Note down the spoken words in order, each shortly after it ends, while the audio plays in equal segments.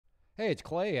Hey, it's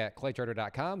Clay at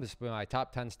claytrader.com. This will be my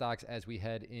top 10 stocks as we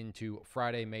head into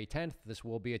Friday, May 10th. This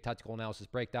will be a technical analysis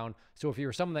breakdown. So if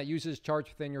you're someone that uses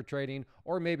charts within your trading,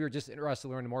 or maybe you're just interested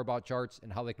in learning more about charts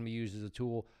and how they can be used as a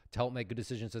tool to help make good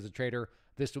decisions as a trader,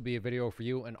 this will be a video for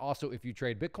you. And also, if you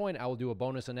trade Bitcoin, I will do a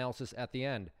bonus analysis at the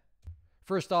end.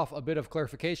 First off, a bit of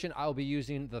clarification. I'll be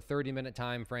using the 30-minute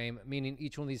time frame, meaning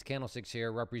each one of these candlesticks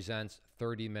here represents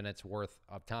 30 minutes worth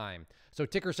of time. So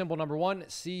ticker symbol number one,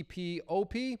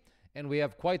 CPOP. And we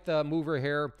have quite the mover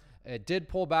here. It did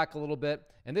pull back a little bit.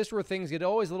 And this is where things get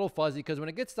always a little fuzzy, because when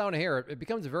it gets down here, it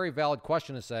becomes a very valid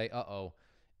question to say, uh-oh,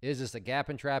 is this a gap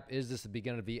and trap? Is this the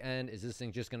beginning of the end? Is this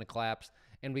thing just going to collapse?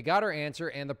 And we got our answer,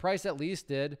 and the price at least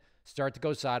did start to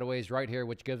go sideways right here,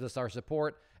 which gives us our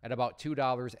support at about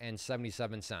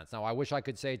 $2.77. Now, I wish I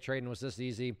could say trading was this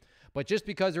easy, but just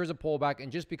because there's a pullback and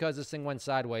just because this thing went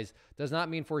sideways does not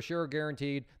mean for sure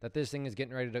guaranteed that this thing is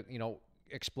getting ready to,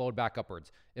 explode back upwards.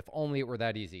 If only it were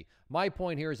that easy. My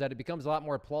point here is that it becomes a lot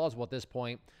more plausible at this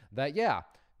point that, yeah,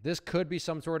 this could be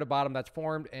some sort of bottom that's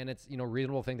formed, and it's,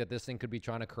 reasonable to think that this thing could be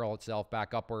trying to curl itself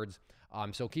back upwards.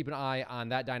 So keep an eye on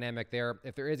that dynamic there.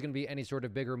 If there is going to be any sort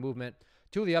of bigger movement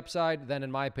to the upside, then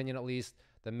in my opinion, at least,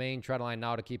 the main trend line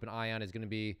now to keep an eye on is going to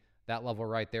be that level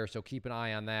right there. So keep an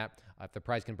eye on that. If the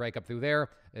price can break up through there,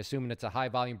 assuming it's a high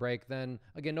volume break, then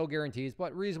again, no guarantees,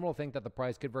 but reasonable to think that the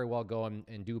price could very well go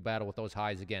and do battle with those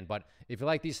highs again. But if you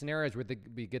like these scenarios where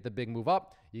we get the big move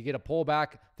up, you get a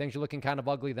pullback, things are looking kind of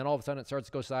ugly, then all of a sudden it starts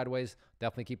to go sideways,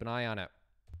 definitely keep an eye on it.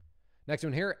 Next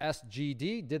one here,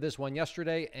 SGD, did this one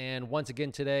yesterday, and once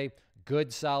again today,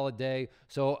 good solid day.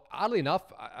 So oddly enough,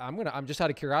 I'm just out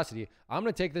of curiosity, I'm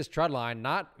gonna take this trend line,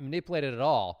 not manipulate it at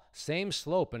all, same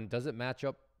slope, and does it match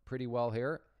up pretty well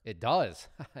here? It does.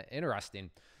 Interesting.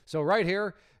 So right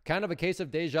here, kind of a case of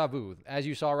deja vu. As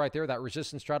you saw right there, that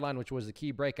resistance trend line, which was the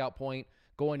key breakout point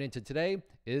going into today,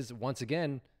 is once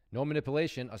again no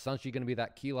manipulation, essentially going to be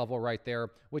that key level right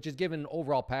there, which is given an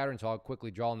overall pattern, so I'll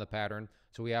quickly draw in the pattern.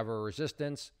 So we have our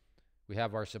resistance, we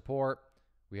have our support,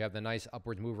 we have the nice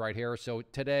upwards move right here. So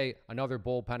today, another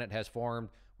bull pennant has formed.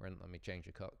 Let me change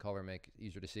the color, make it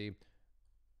easier to see.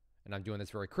 And I'm doing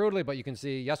this very crudely, but you can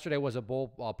see yesterday was a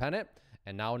bull pennant,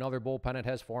 and now another bull pennant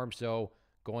has formed. So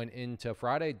going into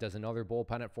Friday, does another bull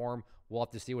pennant form? We'll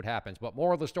have to see what happens. But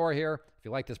moral of the story here, if you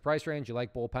like this price range, you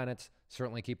like bull pennants,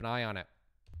 certainly keep an eye on it.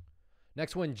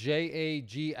 Next one,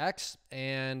 JAGX,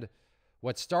 and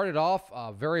what started off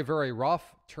very, very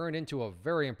rough turned into a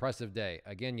very impressive day.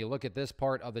 Again, you look at this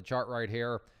part of the chart right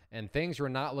here, and things were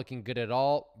not looking good at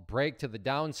all. Break to the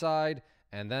downside,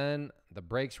 and then the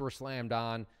brakes were slammed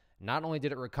on. Not only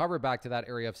did it recover back to that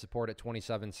area of support at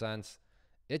 27 cents,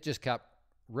 it just kept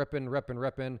ripping,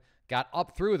 got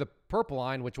up through the purple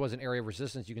line, which was an area of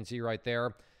resistance you can see right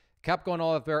there. Kept going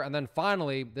all up there, and then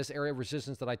finally, this area of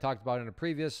resistance that I talked about in a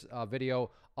previous video,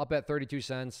 up at 32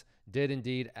 cents, did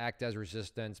indeed act as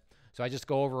resistance. So I just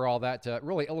go over all that to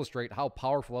really illustrate how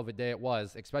powerful of a day it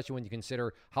was, especially when you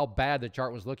consider how bad the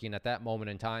chart was looking at that moment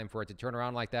in time. For it to turn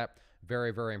around like that,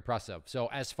 very, very impressive. So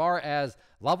as far as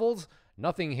levels,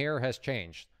 nothing here has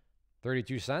changed.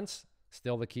 32 cents,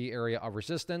 still the key area of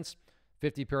resistance.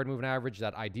 50-period moving average,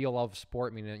 that ideal of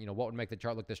support, meaning, what would make the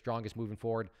chart look the strongest moving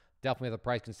forward. Definitely the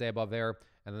price can stay above there.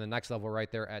 And then the next level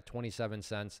right there at 27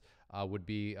 cents would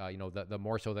be, the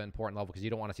more so the important level, because you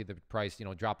don't want to see the price,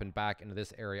 dropping back into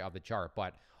this area of the chart.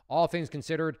 But all things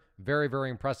considered, very,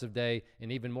 very impressive day,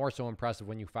 and even more so impressive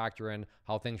when you factor in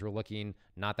how things were looking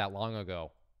not that long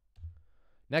ago.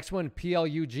 Next one,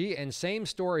 PLUG, and same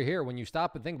story here when you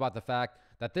stop and think about the fact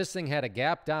that this thing had a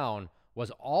gap down, was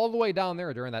all the way down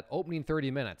there during that opening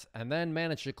 30 minutes, and then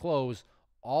managed to close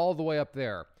all the way up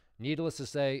there. Needless to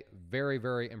say, very,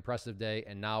 very impressive day,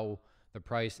 and now the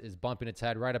price is bumping its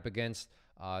head right up against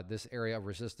this area of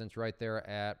resistance right there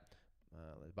at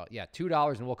about,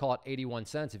 $2, and we'll call it 81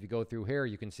 cents. If you go through here,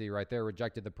 you can see right there,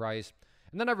 rejected the price,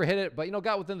 and then never hit it, but,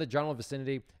 got within the general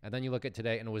vicinity. And then you look at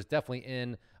today, and it was definitely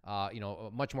in, a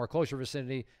much more closer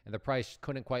vicinity, and the price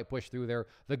couldn't quite push through there.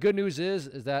 The good news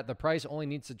is that the price only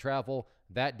needs to travel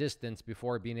that distance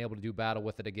before being able to do battle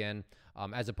with it again,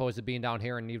 as opposed to being down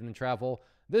here and even travel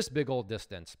this big old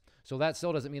distance. So that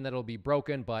still doesn't mean that it'll be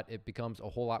broken, but it becomes a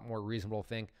whole lot more reasonable to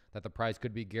think that the price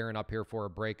could be gearing up here for a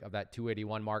break of that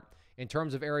 281 mark. In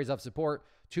terms of areas of support,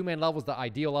 two main levels, the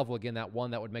ideal level, again, that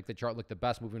one that would make the chart look the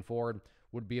best moving forward,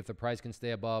 would be if the price can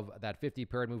stay above that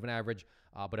 50-period moving average.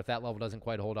 But if that level doesn't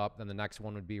quite hold up, then the next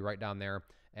one would be right down there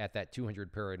at that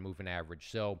 200-period moving average.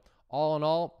 So all in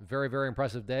all, very, very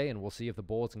impressive day, and we'll see if the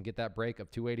bulls can get that break of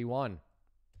 281.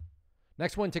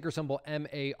 Next one, ticker symbol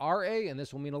MARA, and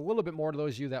this will mean a little bit more to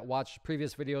those of you that watched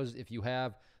previous videos. If you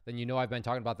have, then you know I've been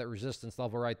talking about that resistance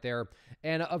level right there.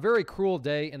 And a very cruel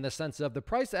day in the sense of the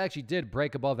price actually did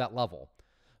break above that level.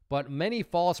 But many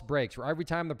false breaks, where every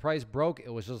time the price broke, it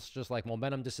was just like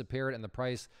momentum disappeared and the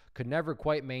price could never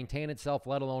quite maintain itself,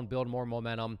 let alone build more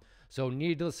momentum. So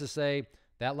needless to say,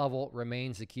 that level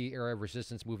remains the key area of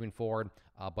resistance moving forward.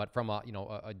 But from a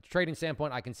trading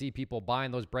standpoint, I can see people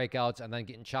buying those breakouts and then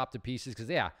getting chopped to pieces because,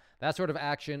 yeah, that sort of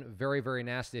action, very, very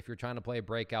nasty if you're trying to play a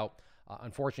breakout.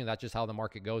 Unfortunately, that's just how the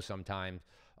market goes sometimes.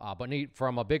 But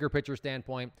from a bigger picture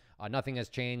standpoint, nothing has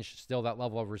changed. Still, that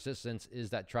level of resistance is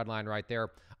that trend line right there.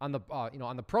 On the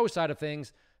on the pro side of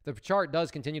things, the chart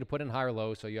does continue to put in higher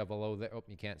lows. So you have a low there. Oh,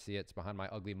 you can't see it. It's behind my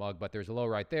ugly mug, but there's a low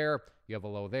right there. You have a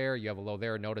low there. You have a low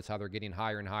there. Notice how they're getting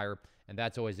higher and higher, and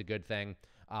that's always a good thing.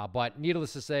 But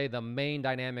needless to say, the main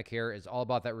dynamic here is all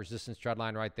about that resistance trend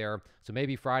line right there. So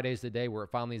maybe Friday's the day where it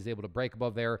finally is able to break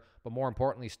above there, but more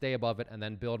importantly, stay above it and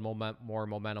then build more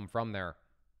momentum from there.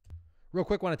 Real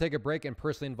quick, want to take a break and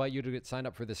personally invite you to get signed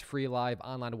up for this free live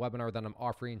online webinar that I'm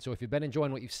offering. So if you've been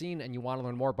enjoying what you've seen and you want to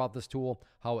learn more about this tool,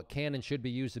 how it can and should be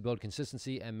used to build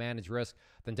consistency and manage risk,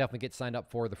 then definitely get signed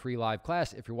up for the free live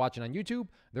class. If you're watching on YouTube,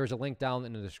 there's a link down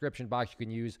in the description box you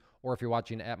can use, or if you're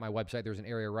watching at my website, there's an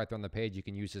area right there on the page you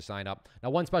can use to sign up. Now,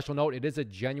 one special note, it is a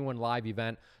genuine live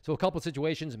event. So a couple of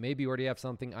situations, maybe you already have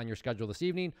something on your schedule this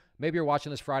evening. Maybe you're watching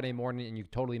this Friday morning and you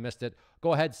totally missed it.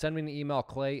 Go ahead, send me an email,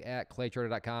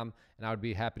 clay@claytrader.com, and I would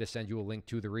be happy to send you a link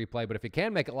to the replay. But if you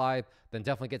can make it live, then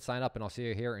definitely get signed up, and I'll see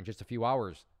you here in just a few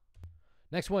hours.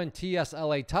 Next one,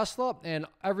 TSLA Tesla, and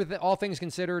everything, all things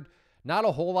considered, not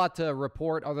a whole lot to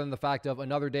report other than the fact of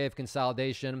another day of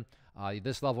consolidation.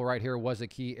 This level right here was a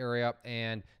key area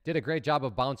and did a great job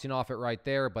of bouncing off it right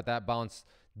there, but that bounce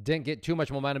didn't get too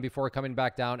much momentum before coming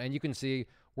back down, and you can see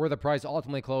where the price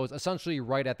ultimately closed, essentially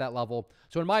right at that level.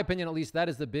 So in my opinion, at least, that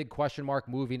is the big question mark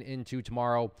moving into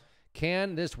tomorrow.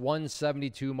 Can this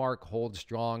 172 mark hold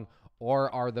strong, or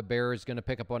are the bears going to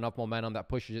pick up enough momentum that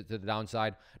pushes it to the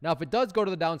downside? Now, if it does go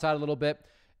to the downside a little bit,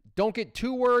 don't get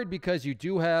too worried because you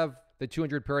do have the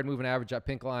 200 period moving average, that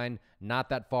pink line, not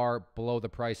that far below the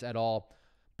price at all.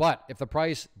 But if the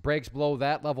price breaks below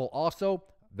that level also,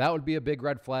 that would be a big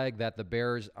red flag that the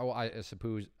bears, I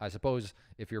suppose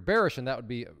if you're bearish, and that would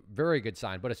be a very good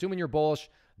sign. But assuming you're bullish,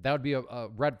 that would be a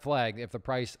red flag if the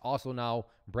price also now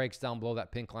breaks down below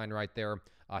that pink line right there.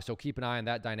 So keep an eye on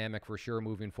that dynamic for sure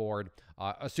moving forward,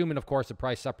 assuming, of course, the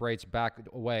price separates back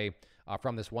away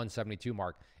from this 172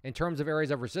 mark. In terms of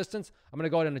areas of resistance, I'm going to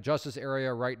go ahead and adjust this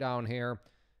area right down here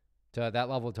to that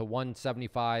level to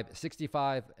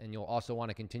 175.65, and you'll also want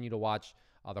to continue to watch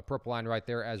the purple line right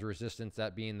there as resistance,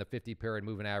 that being the 50 period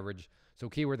moving average. So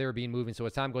keyword there being moving. So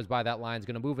as time goes by, that line is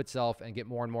going to move itself and get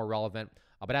more and more relevant.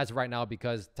 But as of right now,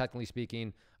 because technically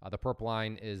speaking, the purple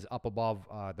line is up above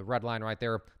the red line right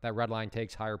there, that red line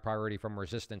takes higher priority from a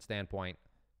resistance standpoint.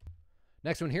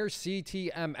 Next one here,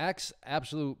 CTMX,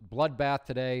 absolute bloodbath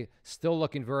today. Still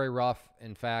looking very rough.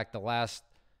 In fact, the last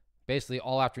basically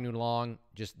all afternoon long,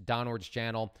 just downwards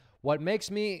channel. What makes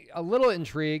me a little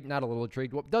intrigued, not a little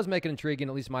intrigued, what does make it intriguing,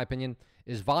 at least in my opinion,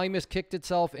 is volume has kicked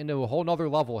itself into a whole nother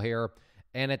level here,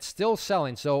 and it's still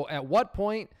selling. So at what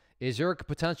point is there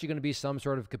potentially going to be some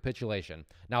sort of capitulation?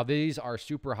 Now, these are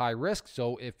super high risk,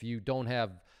 so if you don't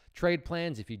have trade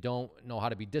plans, if you don't know how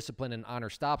to be disciplined and honor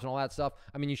stops and all that stuff,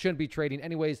 I mean, you shouldn't be trading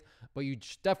anyways, but you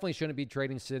definitely shouldn't be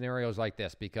trading scenarios like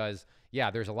this because, yeah,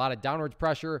 there's a lot of downwards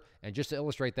pressure, and just to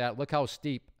illustrate that, look how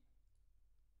steep.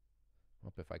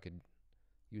 Hope if I could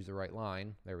use the right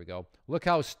line. There we go. Look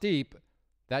how steep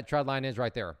that trend line is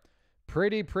right there.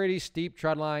 Pretty steep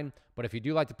trend line. But if you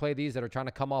do like to play these that are trying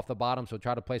to come off the bottom, so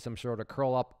try to play some sort of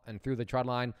curl up and through the trend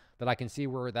line, that I can see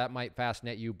where that might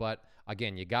fascinate you. But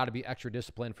again, you got to be extra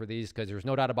disciplined for these because there's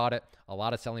no doubt about it. A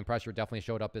lot of selling pressure definitely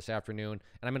showed up this afternoon.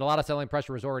 And I mean, a lot of selling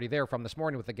pressure was already there from this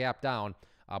morning with the gap down.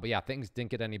 But yeah, things didn't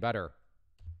get any better.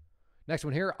 Next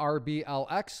one here,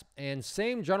 RBLX, and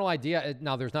same general idea.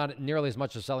 Now, there's not nearly as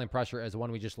much of selling pressure as the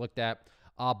one we just looked at,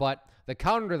 but the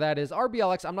counter to that is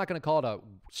RBLX. I'm not going to call it a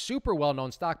super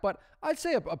well-known stock, but I'd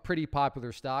say a pretty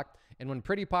popular stock. And when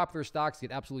pretty popular stocks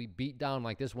get absolutely beat down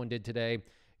like this one did today,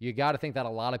 you got to think that a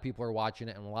lot of people are watching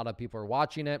it, and a lot of people are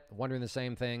watching it, wondering the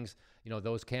same things. You know,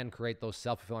 those can create those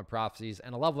self-fulfilling prophecies.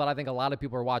 And a level that I think a lot of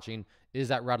people are watching is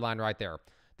that red line right there.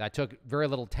 That took very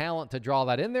little talent to draw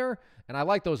that in there. And I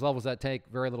like those levels that take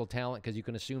very little talent because you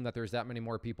can assume that there's that many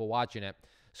more people watching it.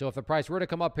 So if the price were to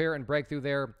come up here and break through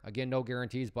there, again, no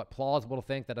guarantees, but plausible to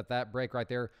think that at that break right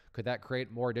there, could that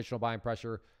create more additional buying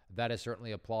pressure? That is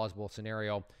certainly a plausible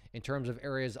scenario. In terms of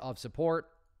areas of support,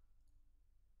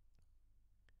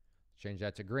 Change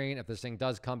that to green. If this thing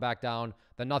does come back down,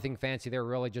 then nothing fancy there,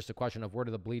 really just a question of where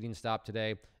did the bleeding stop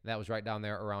today. That was right down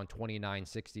there around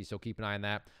 29.60, so keep an eye on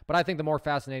that. But I think the more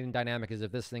fascinating dynamic is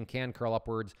if this thing can curl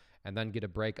upwards and then get a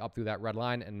break up through that red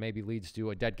line and maybe leads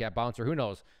to a dead cat bounce, or who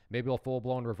knows, maybe a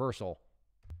full-blown reversal.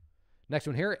 Next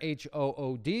one here,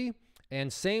 HOOD,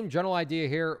 and same general idea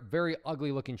here, very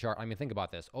ugly looking chart. I mean, think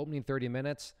about this, opening 30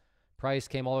 minutes, price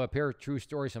came all the way up here, true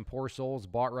story, some poor souls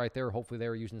bought right there. Hopefully they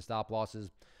were using stop losses.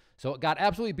 So it got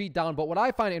absolutely beat down. But what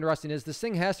I find interesting is this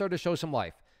thing has started to show some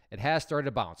life. It has started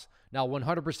to bounce. Now,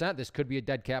 100%, this could be a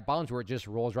dead cat bounce where it just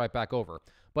rolls right back over.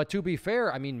 But to be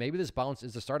fair, I mean, maybe this bounce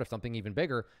is the start of something even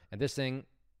bigger, and this thing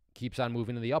keeps on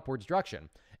moving in the upwards direction.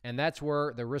 And that's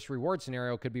where the risk-reward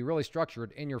scenario could be really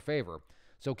structured in your favor.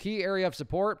 So key area of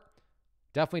support,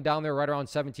 definitely down there right around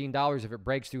 $17. If it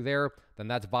breaks through there, then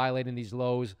that's violating these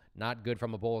lows. Not good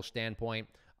from a bullish standpoint.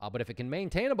 But if it can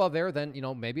maintain above there, then, you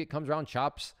know, maybe it comes around,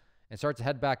 chops, and starts to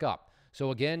head back up.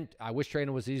 So again, I wish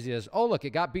trading was easy as, oh, look,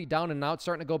 it got beat down and now it's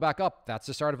starting to go back up. That's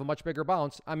the start of a much bigger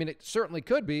bounce. I mean, it certainly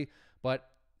could be, but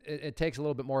it takes a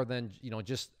little bit more than, you know,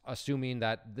 just assuming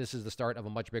that this is the start of a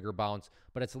much bigger bounce,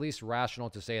 but it's at least rational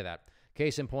to say that.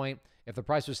 Case in point, if the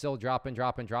price was still dropping,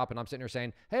 I'm sitting here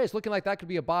saying, hey, it's looking like that could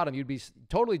be a bottom, you'd be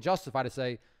totally justified to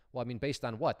say, well, I mean, based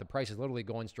on what? The price is literally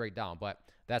going straight down, but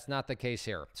that's not the case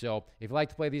here. So if you like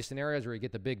to play these scenarios where you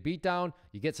get the big beat down,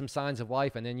 you get some signs of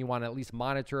life, and then you want to at least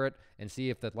monitor it and see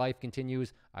if the life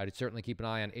continues, I'd certainly keep an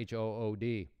eye on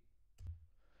HOOD.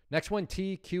 Next one,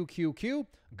 TQQQ.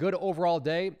 Good overall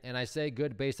day, and I say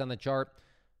good based on the chart.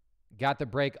 Got the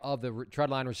break of the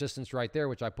trendline resistance right there,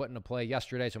 which I put into play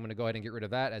yesterday, so I'm going to go ahead and get rid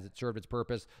of that as it served its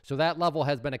purpose. So that level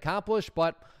has been accomplished,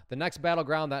 but the next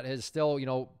battleground that is still, you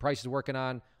know, price is working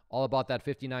on, all about that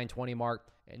 59.20 mark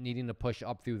and needing to push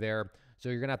up through there. So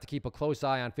you're going to have to keep a close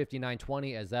eye on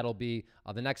 59.20 as that'll be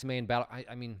the next main battle.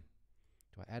 I mean,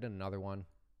 do I add in another one?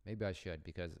 Maybe I should,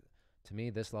 because to me,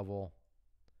 this level,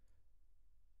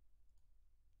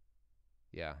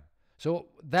 yeah. So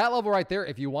that level right there,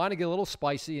 if you want to get a little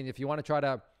spicy and if you want to try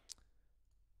to,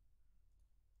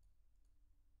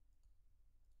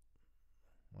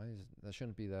 that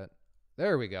shouldn't be that.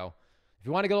 There we go. If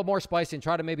you want to get a little more spicy and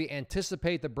try to maybe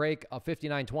anticipate the break of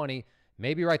 59.20,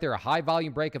 maybe right there, a high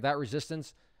volume break of that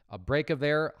resistance, a break of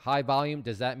there, high volume.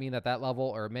 Does that mean that that level,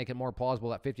 or make it more plausible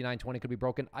that 59.20 could be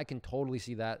broken? I can totally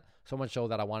see that. So much so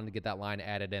that I wanted to get that line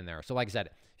added in there. So like I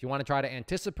said, if you want to try to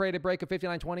anticipate a break of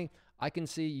 59.20, I can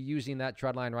see you using that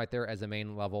trend line right there as a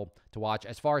main level to watch.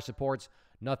 As far as supports,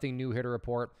 nothing new here to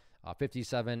report.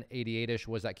 57.88-ish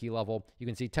was that key level. You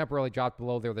can see temporarily dropped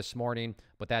below there this morning,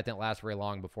 but that didn't last very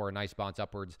long before a nice bounce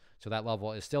upwards. So that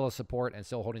level is still a support and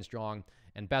still holding strong.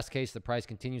 And best case, the price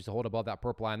continues to hold above that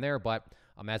purple line there. But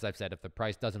as I've said, if the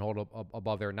price doesn't hold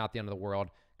above there, not the end of the world,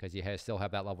 because you still have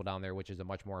that level down there, which is a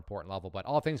much more important level. But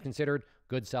all things considered,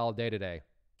 good solid day today.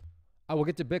 I will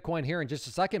get to Bitcoin here in just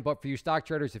a second, but for you stock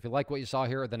traders, if you like what you saw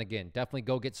here, then again, definitely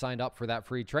go get signed up for that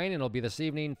free training. It'll be this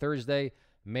evening, Thursday,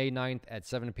 May 9th at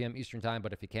 7 p.m. Eastern time.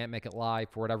 But if you can't make it live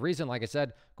for whatever reason, like I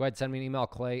said, go ahead and send me an email,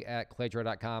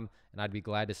 clay@claytrader.com, and I'd be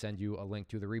glad to send you a link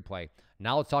to the replay.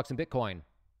 Now let's talk some Bitcoin.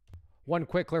 One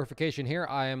quick clarification here.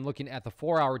 I am looking at the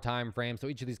 4-hour time frame. So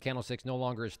each of these candlesticks no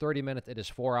longer is 30 minutes. It is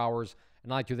 4 hours.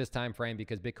 And I like to do this time frame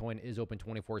because Bitcoin is open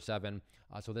 24/7.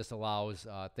 So this allows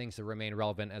things to remain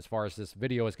relevant as far as this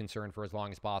video is concerned for as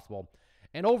long as possible.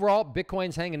 And overall,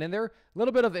 Bitcoin's hanging in there. A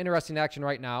little bit of interesting action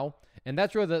right now. And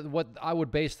that's really what I would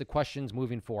base the questions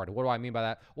moving forward. What do I mean by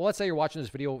that? Well, let's say you're watching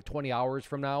this video 20 hours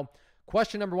from now.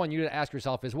 Question number one you need to ask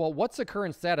yourself is, well, what's the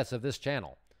current status of this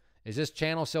channel? Is this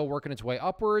channel still working its way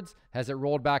upwards? Has it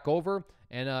rolled back over?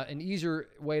 And an easier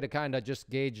way to kind of just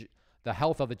gauge the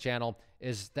health of the channel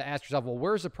is to ask yourself, well,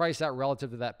 where's the price at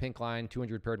relative to that pink line,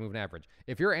 200 period moving average?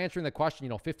 If you're answering the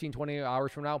question, 15, 20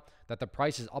 hours from now, that the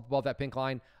price is up above that pink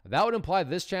line, that would imply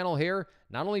this channel here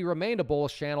not only remained a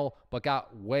bullish channel, but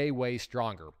got way, way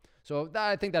stronger. So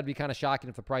I think that'd be kind of shocking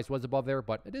if the price was above there,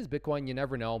 but it is Bitcoin. You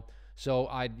never know. So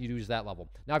I'd use that level.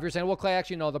 Now, if you're saying, well, Clay,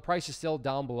 actually, no, the price is still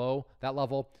down below that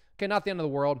level. Okay, not the end of the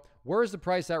world. Where's the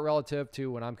price at relative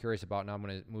to, and I'm curious about, now I'm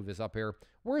going to move this up here.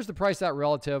 Where's the price at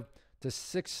relative to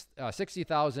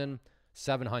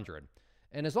 60,700?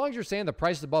 And as long as you're saying the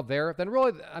price is above there, then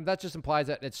really that just implies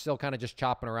that it's still kind of just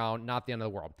chopping around, not the end of the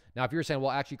world. Now, if you're saying,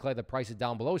 well, actually, Clay, the price is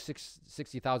down below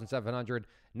 60,700,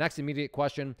 next immediate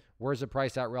question, where's the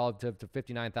price at relative to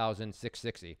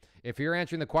 59,660? If you're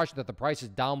answering the question that the price is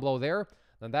down below there,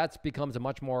 then that becomes a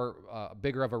much more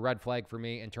bigger of a red flag for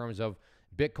me in terms of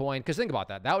Bitcoin. Because think about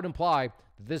that. That would imply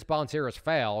that this bounce here has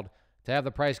failed to have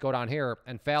the price go down here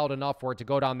and failed enough for it to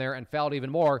go down there and failed even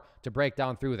more to break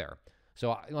down through there.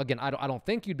 So again, I don't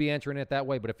think you'd be answering it that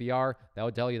way, but if you are, that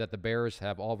would tell you that the bears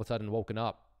have all of a sudden woken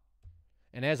up.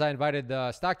 And as I invited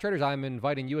the stock traders, I'm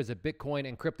inviting you as a Bitcoin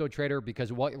and crypto trader,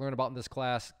 because what you learn about in this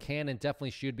class can and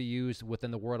definitely should be used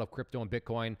within the world of crypto and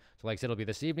Bitcoin. So like I said, it'll be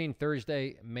this evening,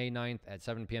 Thursday, May 9th at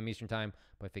 7 p.m. Eastern time.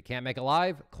 But if you can't make it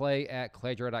live,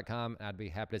 clay@claytrader.com, and I'd be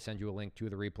happy to send you a link to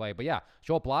the replay. But yeah,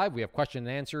 show up live. We have question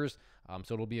and answers,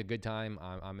 so it'll be a good time.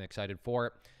 I'm excited for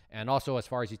it. And also, as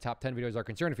far as these top 10 videos are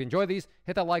concerned, if you enjoy these,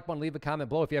 hit that like button, leave a comment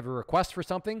below. If you have a request for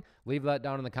something, leave that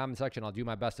down in the comment section. I'll do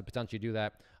my best to potentially do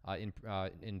that in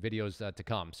videos to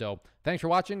come. So thanks for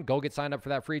watching. Go get signed up for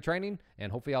that free training,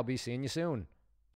 and hopefully I'll be seeing you soon.